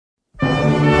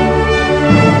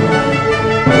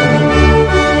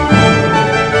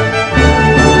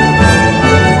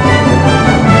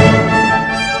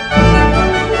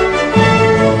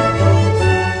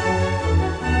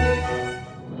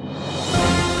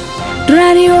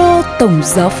Radio Tổng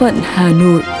Giáo phận Hà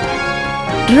Nội.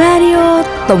 Radio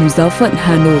Tổng Giáo phận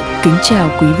Hà Nội kính chào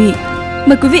quý vị.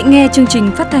 Mời quý vị nghe chương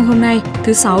trình phát thanh hôm nay,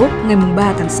 thứ Sáu, ngày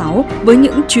 3 tháng 6 với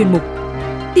những chuyên mục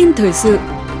tin thời sự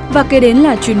và kế đến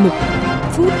là chuyên mục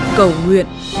Phút Cầu Nguyện.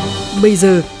 Bây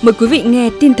giờ, mời quý vị nghe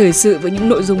tin thời sự với những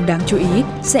nội dung đáng chú ý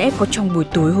sẽ có trong buổi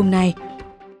tối hôm nay.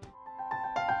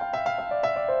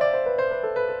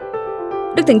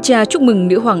 Đức Thánh Cha chúc mừng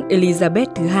Nữ hoàng Elizabeth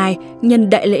thứ hai nhân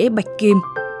đại lễ Bạch Kim.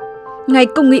 Ngày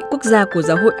Công nghị Quốc gia của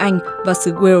Giáo hội Anh và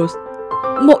xứ Wales.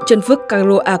 Mộ chân phước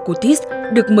Carlo Acutis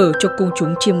được mở cho công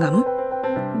chúng chiêm ngắm.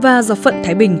 Và Giáo phận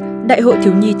Thái Bình, Đại hội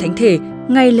Thiếu nhi Thánh thể,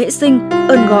 ngày lễ sinh,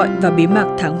 ơn gọi và bế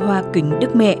mạc tháng Hoa kính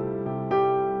Đức Mẹ.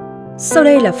 Sau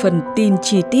đây là phần tin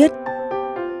chi tiết.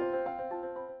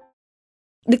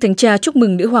 Đức Thánh Cha chúc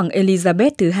mừng Nữ hoàng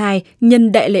Elizabeth thứ hai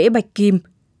nhân đại lễ Bạch Kim.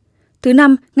 Thứ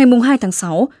Năm, ngày 2 tháng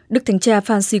 6, Đức Thánh Cha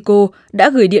Francisco đã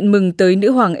gửi điện mừng tới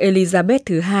Nữ hoàng Elizabeth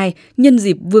thứ hai nhân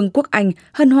dịp Vương quốc Anh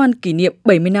hân hoan kỷ niệm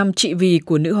 70 năm trị vì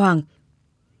của Nữ hoàng.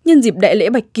 Nhân dịp đại lễ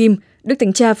Bạch Kim, Đức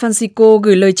Thánh Cha Francisco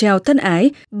gửi lời chào thân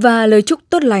ái và lời chúc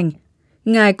tốt lành.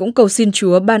 Ngài cũng cầu xin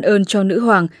Chúa ban ơn cho Nữ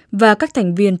hoàng và các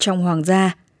thành viên trong hoàng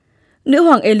gia. Nữ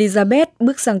hoàng Elizabeth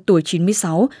bước sang tuổi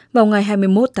 96 vào ngày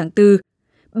 21 tháng 4.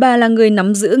 Bà là người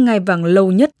nắm giữ ngai vàng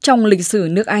lâu nhất trong lịch sử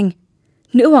nước Anh.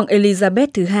 Nữ hoàng Elizabeth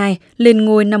thứ hai lên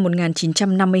ngôi năm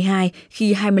 1952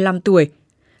 khi 25 tuổi.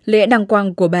 Lễ đăng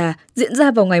quang của bà diễn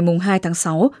ra vào ngày 2 tháng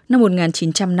 6 năm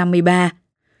 1953.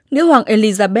 Nữ hoàng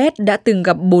Elizabeth đã từng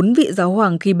gặp 4 vị giáo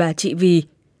hoàng khi bà trị vì.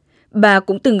 Bà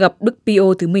cũng từng gặp Đức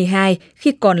Pio thứ 12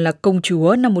 khi còn là công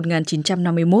chúa năm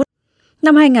 1951.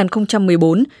 Năm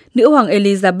 2014, Nữ hoàng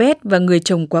Elizabeth và người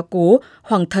chồng quá cố,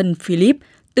 Hoàng thân Philip,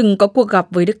 từng có cuộc gặp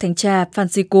với Đức Thánh Cha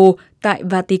Francisco tại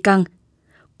Vatican.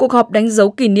 Cuộc họp đánh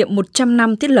dấu kỷ niệm 100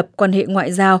 năm thiết lập quan hệ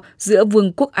ngoại giao giữa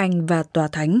Vương quốc Anh và Tòa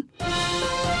Thánh.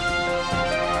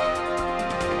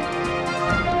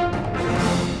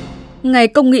 Ngày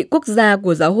Công nghị Quốc gia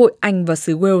của Giáo hội Anh và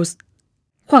xứ Wales.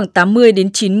 Khoảng 80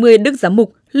 đến 90 đức giám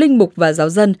mục, linh mục và giáo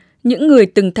dân, những người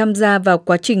từng tham gia vào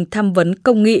quá trình tham vấn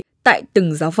công nghị tại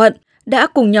từng giáo phận, đã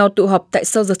cùng nhau tụ họp tại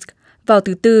Sussex vào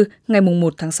thứ Tư ngày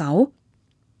 1 tháng 6.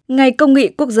 Ngày Công nghị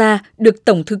Quốc gia được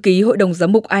Tổng thư ký Hội đồng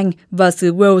Giám mục Anh và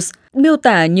xứ Wales miêu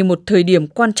tả như một thời điểm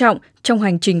quan trọng trong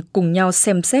hành trình cùng nhau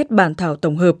xem xét bản thảo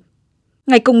tổng hợp.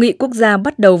 Ngày Công nghị Quốc gia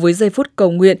bắt đầu với giây phút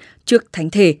cầu nguyện trước Thánh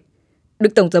thể.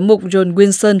 Đức Tổng giám mục John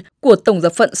Wilson của Tổng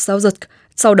giáo phận Sussex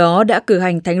sau đó đã cử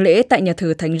hành thánh lễ tại nhà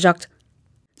thờ Thánh George.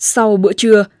 Sau bữa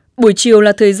trưa, buổi chiều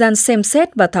là thời gian xem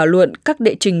xét và thảo luận các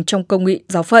đệ trình trong công nghị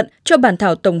giáo phận cho bản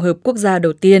thảo tổng hợp quốc gia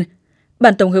đầu tiên.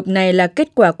 Bản tổng hợp này là kết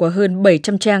quả của hơn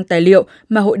 700 trang tài liệu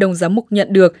mà Hội đồng Giám mục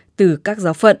nhận được từ các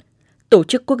giáo phận, tổ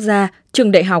chức quốc gia,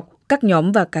 trường đại học, các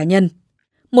nhóm và cá nhân.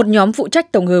 Một nhóm phụ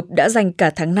trách tổng hợp đã dành cả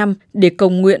tháng 5 để cầu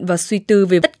nguyện và suy tư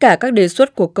về tất cả các đề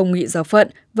xuất của công nghị giáo phận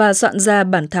và soạn ra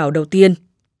bản thảo đầu tiên.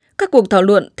 Các cuộc thảo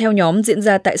luận theo nhóm diễn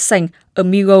ra tại sảnh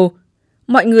Amigo.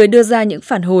 Mọi người đưa ra những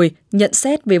phản hồi, nhận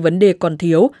xét về vấn đề còn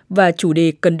thiếu và chủ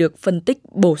đề cần được phân tích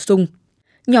bổ sung.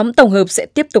 Nhóm tổng hợp sẽ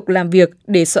tiếp tục làm việc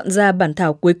để soạn ra bản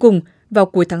thảo cuối cùng vào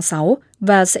cuối tháng 6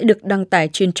 và sẽ được đăng tải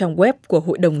trên trang web của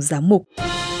Hội đồng Giám mục.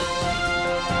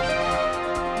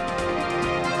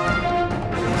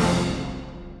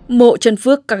 Mộ chân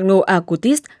phước Carlo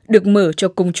Acutis được mở cho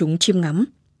công chúng chiêm ngắm.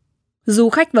 Du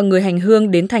khách và người hành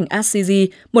hương đến thành Assisi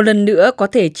một lần nữa có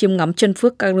thể chiêm ngắm chân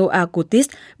phước Carlo Acutis,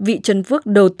 vị chân phước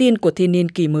đầu tiên của thiên niên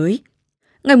kỷ mới.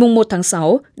 Ngày 1 tháng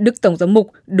 6, Đức Tổng giám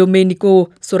mục Domenico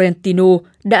Sorrentino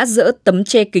đã dỡ tấm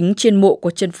che kính trên mộ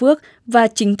của chân phước và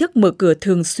chính thức mở cửa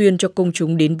thường xuyên cho công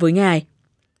chúng đến với Ngài.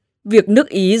 Việc nước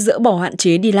Ý dỡ bỏ hạn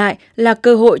chế đi lại là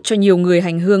cơ hội cho nhiều người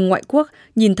hành hương ngoại quốc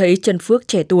nhìn thấy chân phước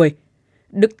trẻ tuổi.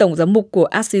 Đức Tổng giám mục của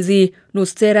Assisi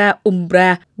Nocera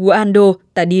Umbra Guando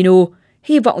Tadino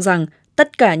hy vọng rằng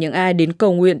tất cả những ai đến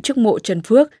cầu nguyện trước mộ chân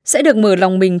phước sẽ được mở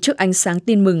lòng mình trước ánh sáng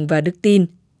tin mừng và đức tin.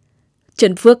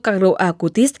 Chân phước Carlo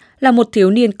Acutis là một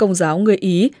thiếu niên Công giáo người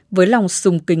Ý với lòng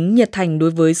sùng kính nhiệt thành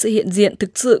đối với sự hiện diện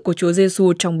thực sự của Chúa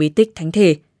Giêsu trong bí tích Thánh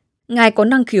thể. Ngài có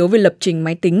năng khiếu về lập trình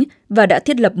máy tính và đã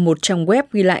thiết lập một trang web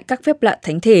ghi lại các phép lạ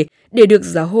Thánh thể để được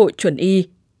giáo hội chuẩn y.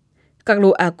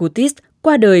 Carlo Acutis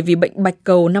qua đời vì bệnh bạch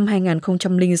cầu năm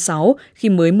 2006 khi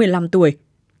mới 15 tuổi.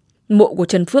 Mộ của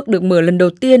chân phước được mở lần đầu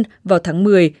tiên vào tháng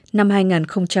 10 năm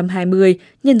 2020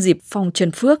 nhân dịp phong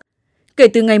chân phước. Kể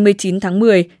từ ngày 19 tháng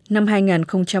 10 năm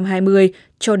 2020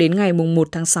 cho đến ngày 1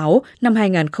 tháng 6 năm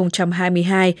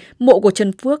 2022, mộ của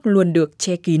chân phước luôn được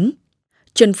che kín.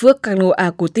 Chân phước Carlo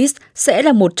Acutis sẽ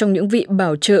là một trong những vị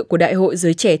bảo trợ của Đại hội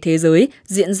Giới Trẻ Thế Giới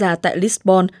diễn ra tại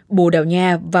Lisbon, Bồ Đào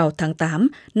Nha vào tháng 8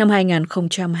 năm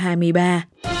 2023.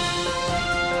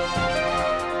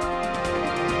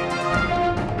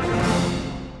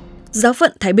 Giáo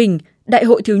phận Thái Bình, Đại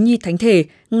hội Thiếu nhi Thánh thể,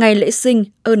 Ngày lễ sinh,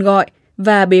 ơn gọi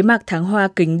và bế mạc tháng hoa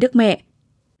kính Đức Mẹ.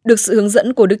 Được sự hướng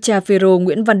dẫn của Đức cha Phêrô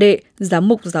Nguyễn Văn Đệ, Giám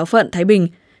mục Giáo phận Thái Bình,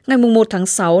 ngày 1 tháng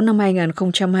 6 năm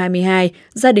 2022,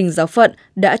 gia đình giáo phận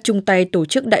đã chung tay tổ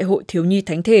chức Đại hội Thiếu nhi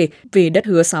Thánh thể về đất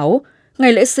Hứa 6,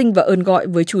 ngày lễ sinh và ơn gọi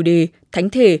với chủ đề Thánh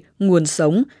thể, nguồn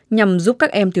sống, nhằm giúp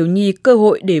các em thiếu nhi cơ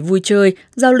hội để vui chơi,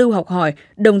 giao lưu học hỏi,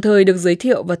 đồng thời được giới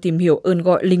thiệu và tìm hiểu ơn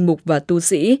gọi linh mục và tu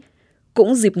sĩ.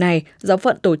 Cũng dịp này, giáo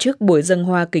phận tổ chức buổi dâng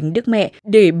hoa kính Đức Mẹ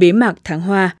để bế mạc tháng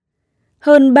hoa.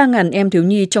 Hơn 3.000 em thiếu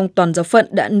nhi trong toàn giáo phận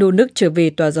đã nô nức trở về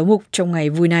tòa giáo mục trong ngày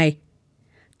vui này.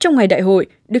 Trong ngày đại hội,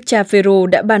 Đức cha Phêrô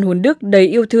đã ban huấn đức đầy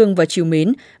yêu thương và trìu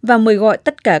mến và mời gọi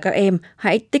tất cả các em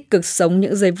hãy tích cực sống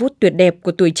những giây phút tuyệt đẹp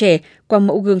của tuổi trẻ qua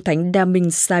mẫu gương Thánh Đa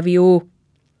Minh Savio.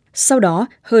 Sau đó,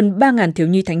 hơn 3.000 thiếu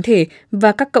nhi thánh thể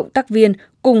và các cộng tác viên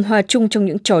cùng hòa chung trong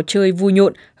những trò chơi vui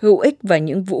nhộn, hữu ích và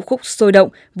những vũ khúc sôi động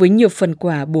với nhiều phần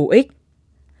quà bổ ích.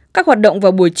 Các hoạt động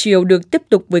vào buổi chiều được tiếp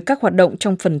tục với các hoạt động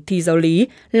trong phần thi giáo lý,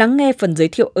 lắng nghe phần giới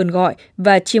thiệu ơn gọi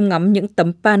và chiêm ngắm những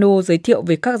tấm pano giới thiệu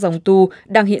về các dòng tu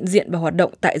đang hiện diện và hoạt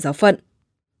động tại giáo phận.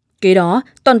 Kế đó,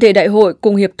 toàn thể đại hội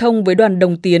cùng hiệp thông với đoàn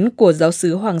đồng tiến của giáo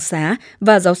xứ Hoàng Xá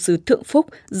và giáo xứ Thượng Phúc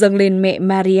dâng lên mẹ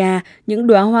Maria những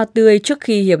đóa hoa tươi trước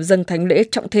khi hiệp dâng thánh lễ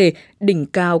trọng thể đỉnh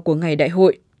cao của ngày đại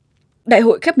hội. Đại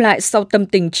hội khép lại sau tâm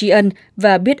tình tri ân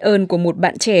và biết ơn của một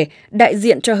bạn trẻ đại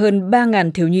diện cho hơn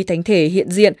 3.000 thiếu nhi thánh thể hiện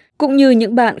diện cũng như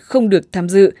những bạn không được tham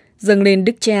dự, dâng lên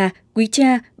Đức Cha, Quý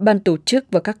Cha, ban tổ chức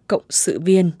và các cộng sự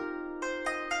viên.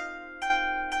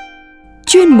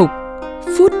 Chuyên mục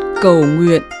Phút cầu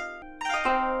nguyện.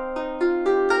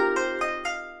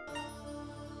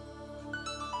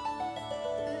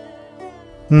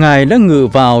 Ngài đã ngự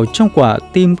vào trong quả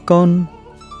tim con.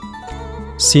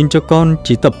 Xin cho con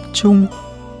chỉ tập trung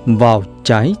vào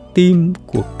trái tim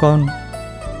của con.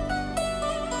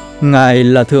 Ngài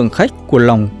là thượng khách của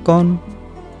lòng con.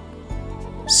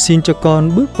 Xin cho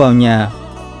con bước vào nhà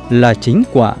là chính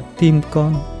quả tim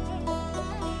con.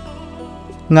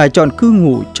 Ngài chọn cư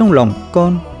ngụ trong lòng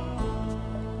con.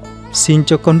 Xin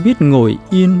cho con biết ngồi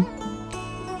yên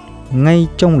ngay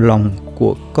trong lòng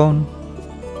của con.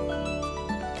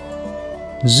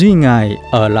 Duy Ngài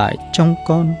ở lại trong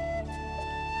con.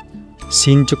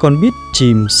 Xin cho con biết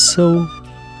chìm sâu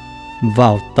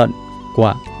vào tận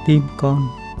quả tim con.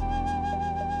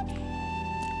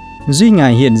 Duy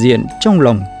Ngài hiện diện trong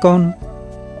lòng con.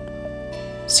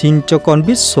 Xin cho con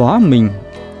biết xóa mình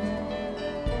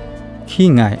khi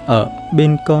Ngài ở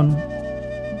bên con.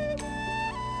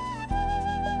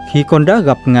 Khi con đã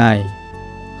gặp Ngài,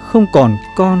 không còn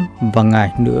con và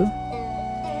Ngài nữa.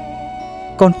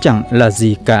 Con chẳng là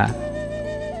gì cả,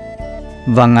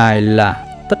 và Ngài là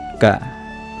tất cả.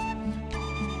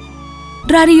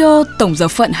 Radio Tổng giáo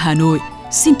phận Hà Nội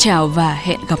xin chào và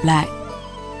hẹn gặp lại.